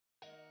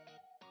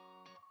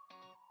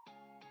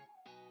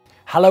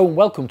Hello and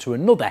welcome to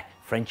another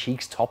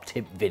Frenchic's Top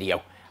Tip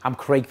video. I'm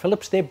Craig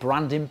Phillips, their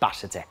brand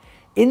ambassador.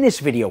 In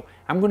this video,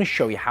 I'm going to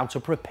show you how to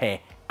prepare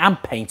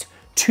and paint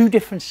two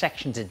different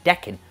sections of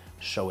decking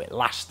so it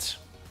lasts.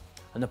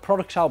 And the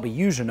products I'll be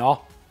using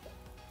are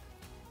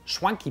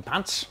Swanky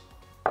Pants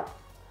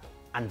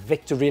and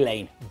Victory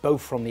Lane,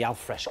 both from the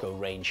Alfresco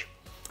range.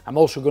 I'm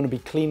also going to be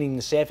cleaning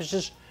the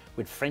surfaces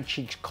with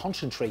Frenchic's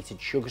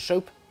concentrated sugar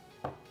soap.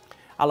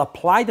 I'll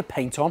apply the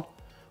paint on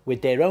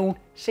with their own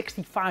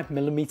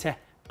 65mm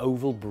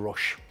oval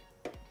brush.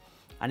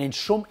 And in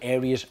some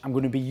areas, I'm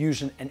going to be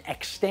using an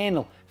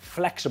external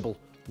flexible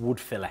wood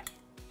filler.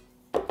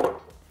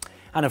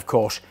 And of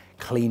course,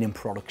 cleaning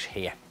products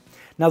here.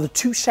 Now the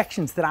two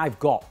sections that I've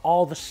got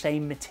are the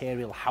same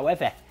material.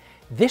 However,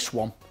 this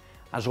one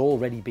has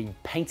already been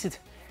painted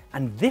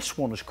and this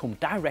one has come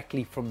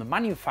directly from the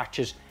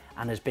manufacturers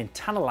and has been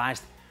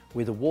tannalized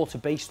with a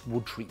water-based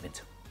wood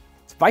treatment.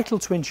 It's vital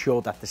to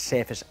ensure that the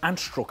surface and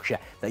structure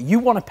that you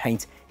want to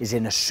paint is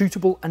in a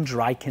suitable and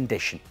dry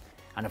condition.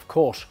 And of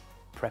course,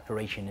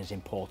 preparation is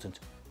important,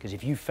 because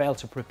if you fail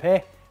to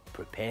prepare,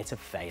 prepare to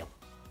fail.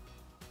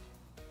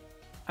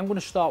 I'm going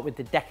to start with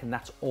the decking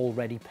that's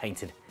already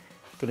painted.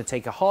 I'm going to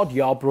take a hard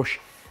yard brush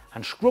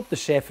and scrub the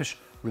surface,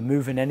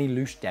 removing any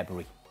loose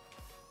debris.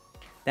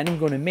 Then I'm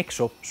going to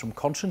mix up some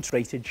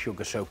concentrated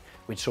sugar soap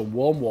with some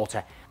warm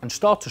water and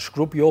start to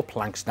scrub your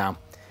planks down.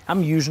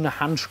 I'm using a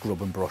hand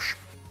scrubbing brush.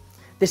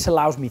 This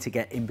allows me to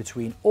get in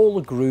between all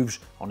the grooves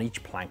on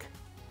each plank,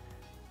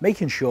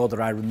 making sure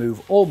that I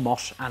remove all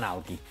moss and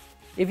algae.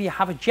 If you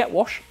have a jet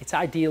wash, it's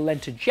ideal then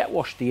to jet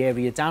wash the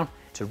area down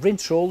to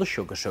rinse all the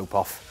sugar soap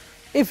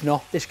off. If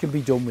not, this can be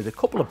done with a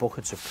couple of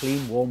buckets of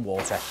clean warm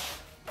water.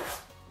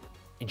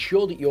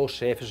 Ensure that your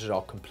surfaces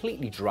are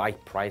completely dry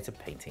prior to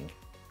painting.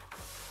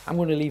 I'm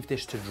going to leave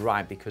this to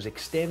dry because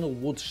external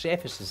wood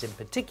surfaces in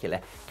particular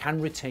can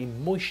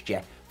retain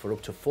moisture for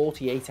up to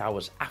 48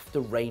 hours after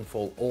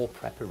rainfall or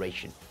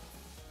preparation.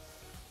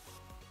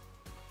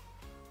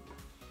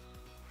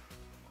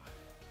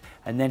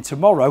 And then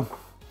tomorrow,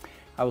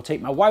 I will take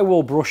my wire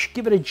wool brush,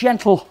 give it a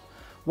gentle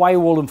wire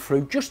wooling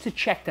through just to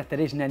check that there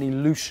isn't any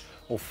loose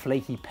or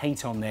flaky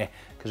paint on there,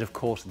 because of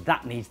course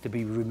that needs to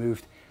be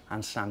removed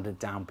and sanded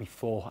down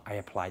before I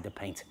apply the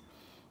paint.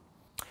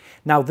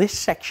 Now this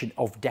section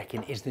of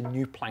decking is the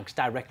new planks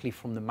directly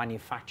from the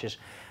manufacturers,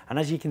 and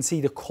as you can see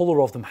the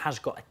colour of them has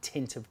got a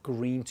tint of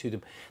green to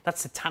them.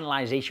 That's the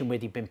tannalization where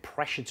they've been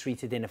pressure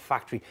treated in a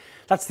factory.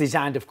 That's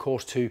designed of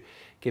course to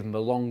give them a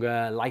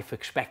longer life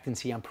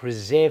expectancy and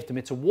preserve them.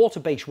 It's a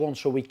water-based one,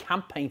 so we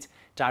can paint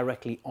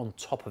directly on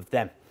top of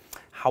them.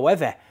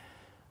 However,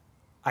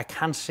 I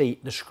can see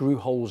the screw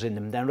holes in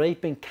them.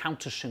 They've been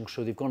countersunk,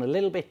 so they've gone a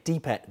little bit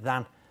deeper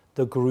than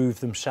the groove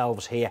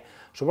themselves here.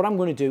 So what I'm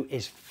going to do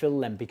is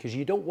fill them, because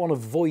you don't want a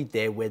void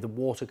there where the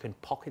water can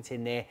pocket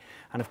in there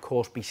and of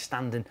course be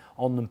standing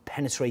on them,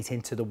 penetrate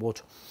into the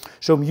wood.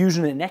 So I'm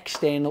using an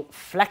external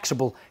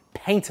flexible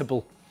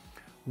paintable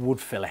wood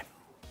filler.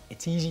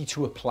 It's easy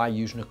to apply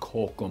using a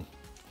cork gun.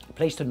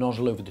 Place the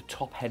nozzle over the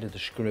top head of the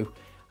screw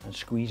and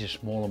squeeze a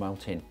small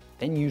amount in.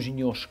 Then using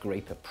your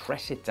scraper,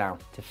 press it down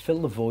to fill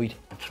the void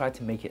and try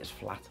to make it as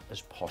flat as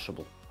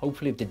possible.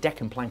 Hopefully if the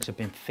decking planks have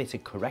been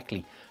fitted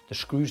correctly, the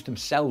screws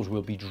themselves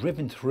will be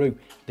driven through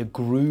the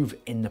groove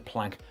in the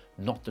plank,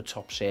 not the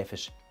top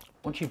surface.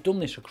 Once you've done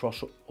this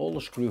across all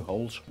the screw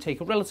holes,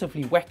 take a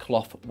relatively wet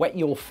cloth, wet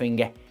your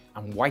finger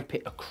and wipe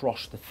it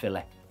across the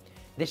filler.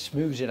 This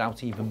smooths it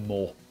out even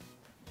more.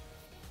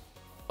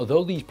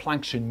 Although these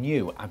planks are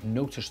new, I've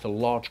noticed a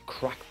large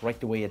crack right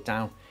the way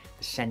down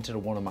the centre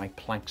of one of my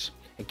planks.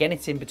 Again,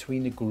 it's in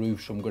between the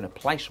grooves, so I'm going to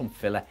apply some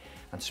filler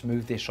and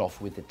smooth this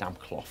off with the damp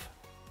cloth.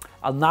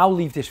 I'll now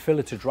leave this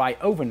filler to dry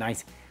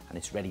overnight and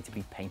it's ready to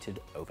be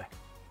painted over.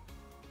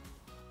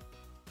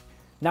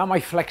 Now my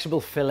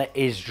flexible filler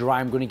is dry,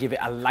 I'm going to give it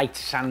a light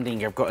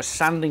sanding. I've got a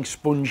sanding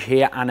sponge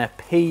here and a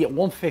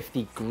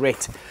P150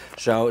 grit.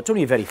 So it's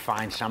only a very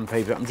fine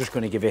sandpaper. I'm just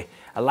going to give it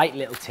a light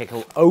little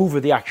tickle over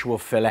the actual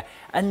filler,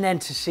 and then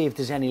to see if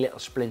there's any little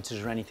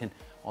splinters or anything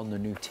on the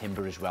new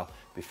timber as well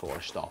before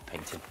I start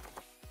painting.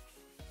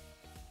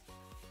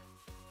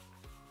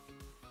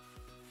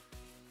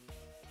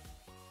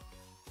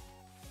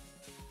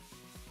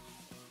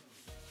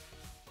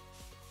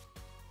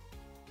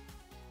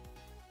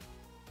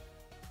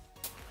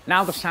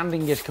 Now the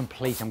sanding is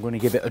complete, I'm going to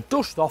give it a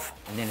dust off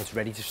and then it's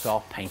ready to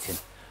start painting.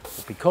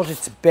 But because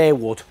it's bare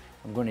wood,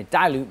 I'm going to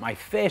dilute my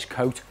first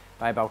coat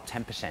by about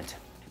 10%.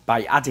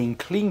 By adding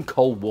clean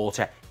cold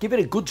water, give it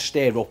a good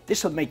stir up.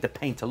 This will make the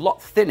paint a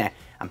lot thinner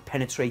and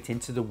penetrate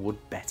into the wood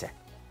better.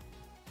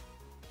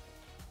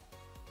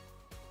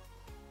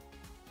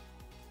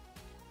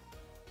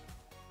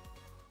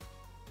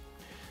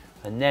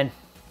 And then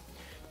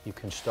you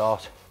can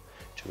start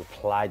to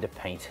apply the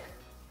paint.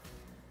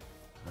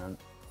 And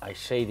I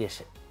say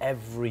this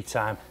every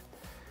time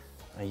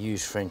I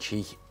use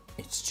Frenchic.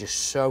 It's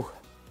just so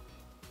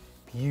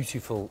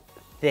beautiful,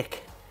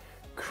 thick,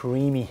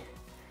 creamy,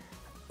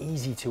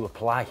 easy to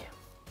apply.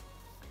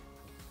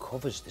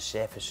 Covers the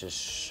surfaces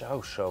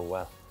so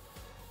well.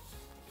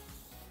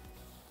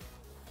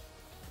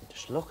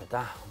 Just look at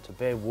that, onto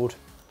bare wood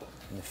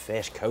in the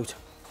first coat.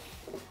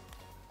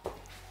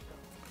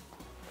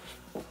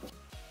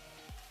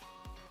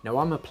 Now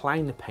I'm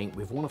applying the paint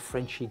with one of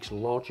Frenchic's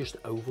largest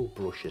oval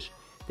brushes.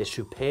 They're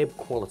superb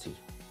quality.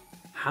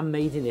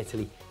 Handmade in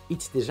Italy,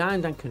 each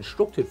designed and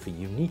constructed for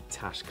unique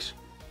tasks.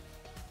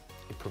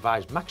 It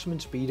provides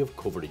maximum speed of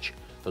coverage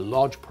for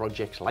large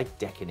projects like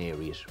decking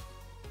areas.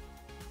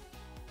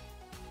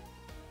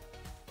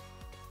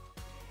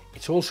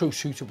 It's also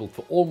suitable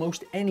for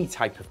almost any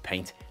type of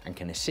paint and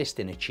can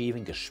assist in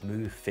achieving a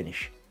smooth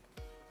finish.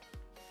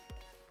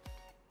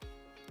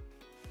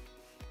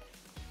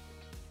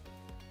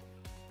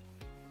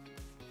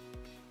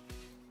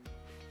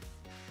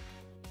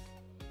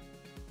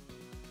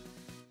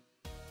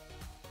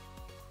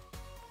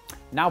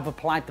 Now I've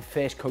applied the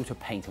first coat of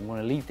paint, I'm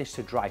going to leave this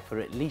to dry for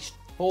at least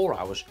 4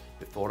 hours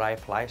before I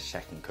apply a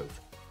second coat.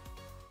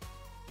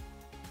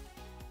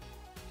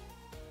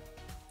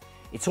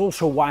 It's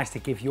also wise to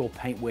give your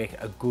paintwork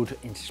a good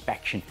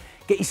inspection.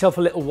 Get yourself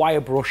a little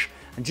wire brush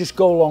and just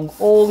go along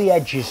all the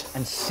edges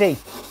and see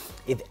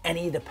if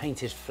any of the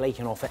paint is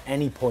flaking off at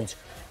any point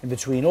in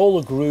between all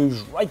the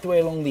grooves, right the way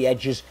along the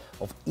edges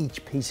of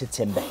each piece of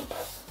timber.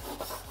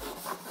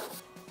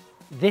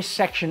 This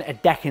section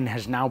of decking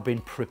has now been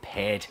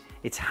prepared.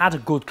 It's had a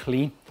good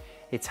clean,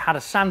 it's had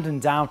a sanding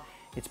down,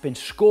 it's been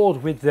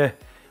scored with the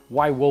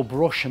wire wool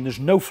brush and there's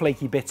no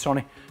flaky bits on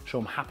it, so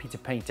I'm happy to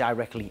paint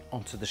directly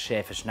onto the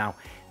surface now.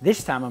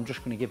 This time I'm just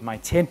going to give my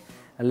tin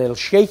a little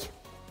shake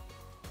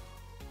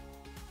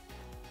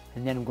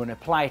and then I'm going to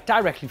apply it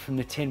directly from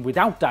the tin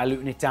without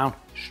diluting it down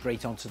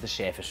straight onto the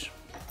surface.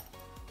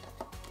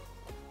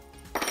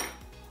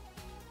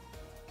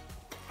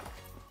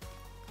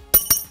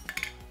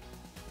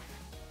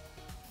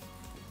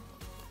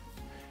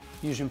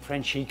 Using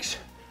Frenchic's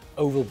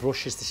oval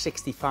brushes, the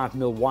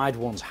 65mm wide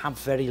ones have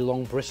very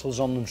long bristles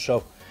on them,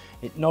 so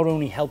it not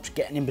only helps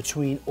getting in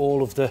between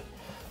all of the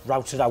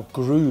routed out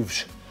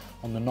grooves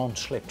on the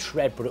non-slip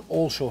tread, but it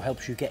also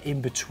helps you get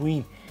in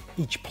between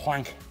each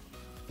plank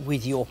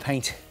with your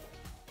paint.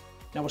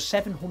 Now a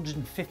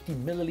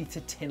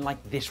 750ml tin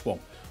like this one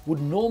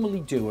would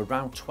normally do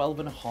around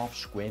 12.5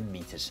 square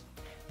meters.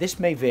 This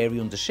may vary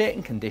under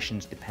certain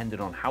conditions depending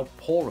on how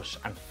porous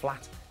and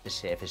flat the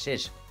surface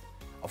is.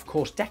 Of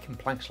course, decking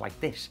planks like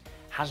this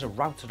has a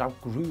routed out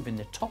groove in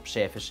the top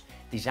surface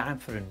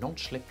designed for a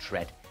non-slip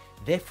tread,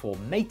 therefore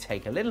may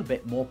take a little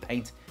bit more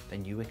paint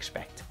than you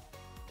expect.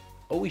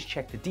 Always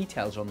check the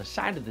details on the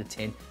side of the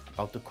tin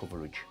about the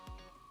coverage.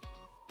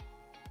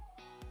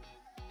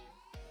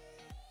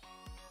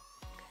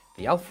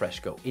 The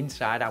Alfresco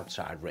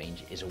inside-outside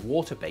range is a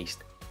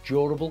water-based,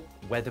 durable,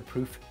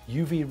 weatherproof,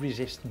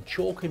 UV-resistant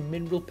chalk and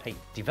mineral paint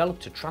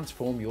developed to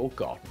transform your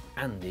garden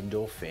and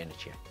indoor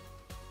furniture.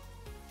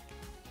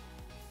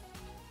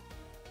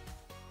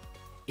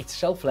 It's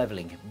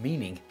self-leveling,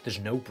 meaning there's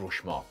no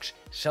brush marks,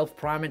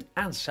 self-priming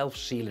and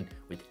self-sealing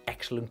with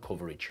excellent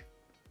coverage.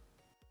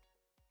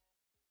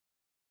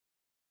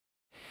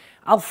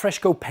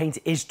 Alfresco paint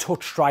is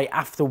touch dry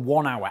after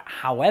 1 hour.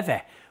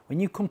 However, when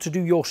you come to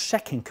do your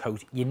second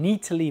coat, you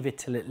need to leave it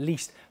till at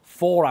least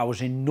 4 hours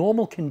in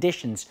normal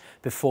conditions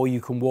before you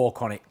can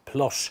walk on it.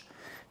 Plus,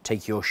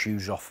 take your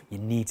shoes off. You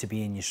need to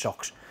be in your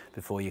socks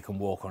before you can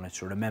walk on it.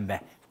 So remember,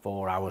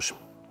 4 hours.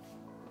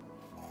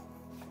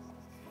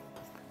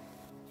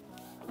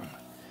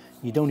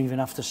 You don't even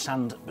have to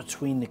sand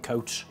between the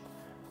coats.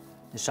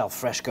 This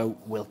Alfresco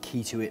will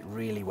key to it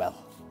really well.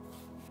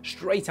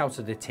 Straight out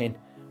of the tin,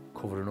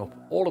 covering up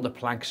all of the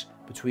planks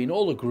between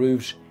all the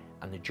grooves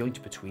and the joints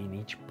between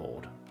each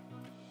board.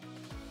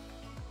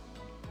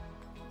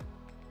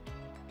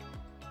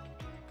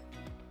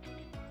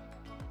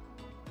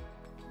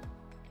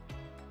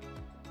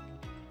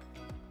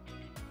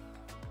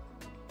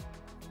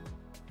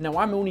 Now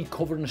I'm only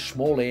covering a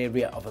small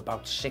area of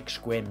about 6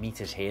 square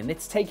meters here, and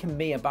it's taken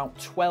me about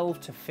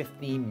 12 to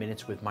 15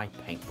 minutes with my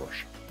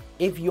paintbrush.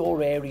 If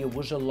your area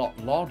was a lot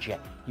larger,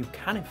 you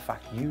can in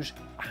fact use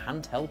a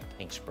handheld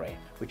paint sprayer,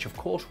 which of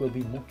course will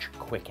be much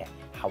quicker.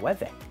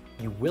 However,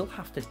 you will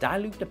have to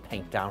dilute the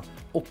paint down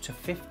up to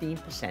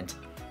 15%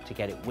 to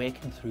get it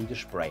working through the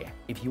sprayer.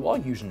 If you are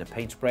using the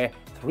paint sprayer,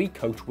 3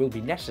 coats will be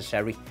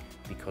necessary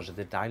because of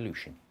the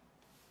dilution.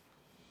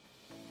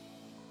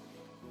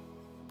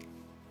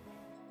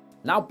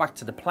 Now back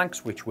to the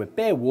planks, which were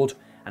bare wood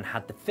and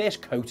had the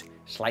first coat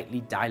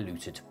slightly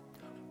diluted.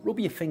 Rub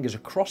your fingers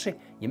across it.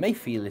 You may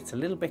feel it's a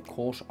little bit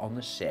coarse on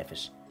the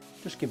surface.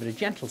 Just give it a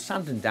gentle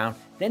sanding down,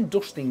 then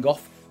dusting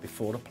off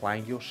before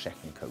applying your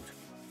second coat.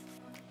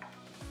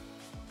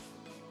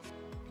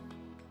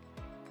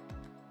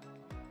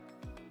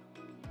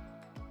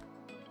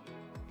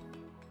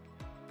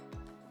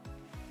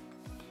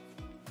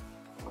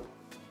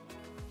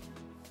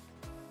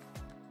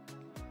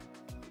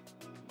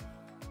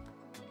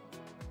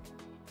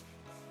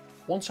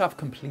 Once I've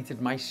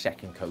completed my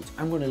second coat,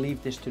 I'm going to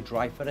leave this to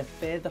dry for a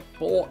further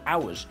 4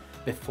 hours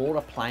before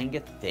applying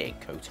a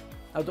third coat.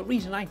 Now the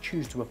reason I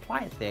choose to apply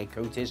a third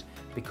coat is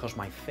because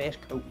my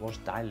first coat was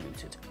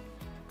diluted.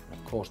 And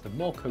of course, the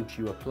more coats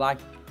you apply,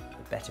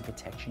 the better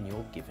protection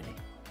you're giving it.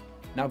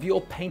 Now, if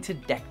your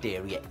painted decked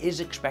area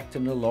is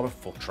expecting a lot of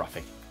foot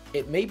traffic,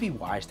 it may be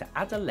wise to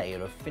add a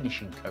layer of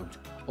finishing coat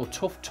or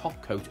tough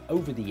top coat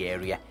over the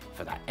area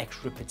for that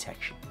extra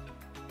protection.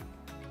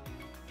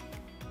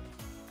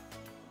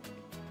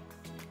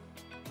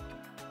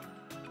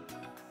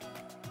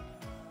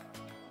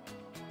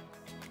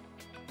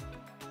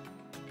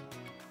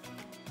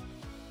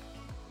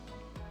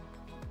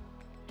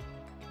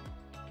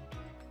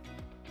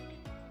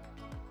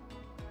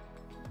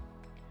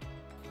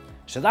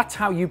 So that's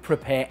how you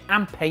prepare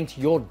and paint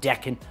your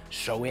decking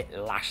so it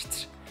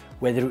lasts,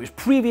 whether it was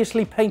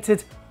previously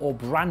painted or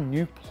brand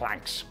new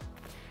planks.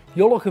 If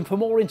you're looking for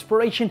more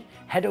inspiration,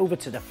 head over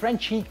to the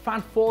Frenchic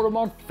Fan Forum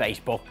on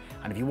Facebook,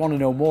 and if you want to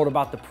know more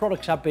about the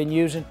products I've been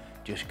using,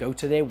 just go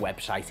to their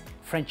website,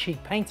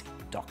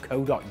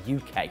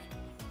 frenchicpaint.co.uk.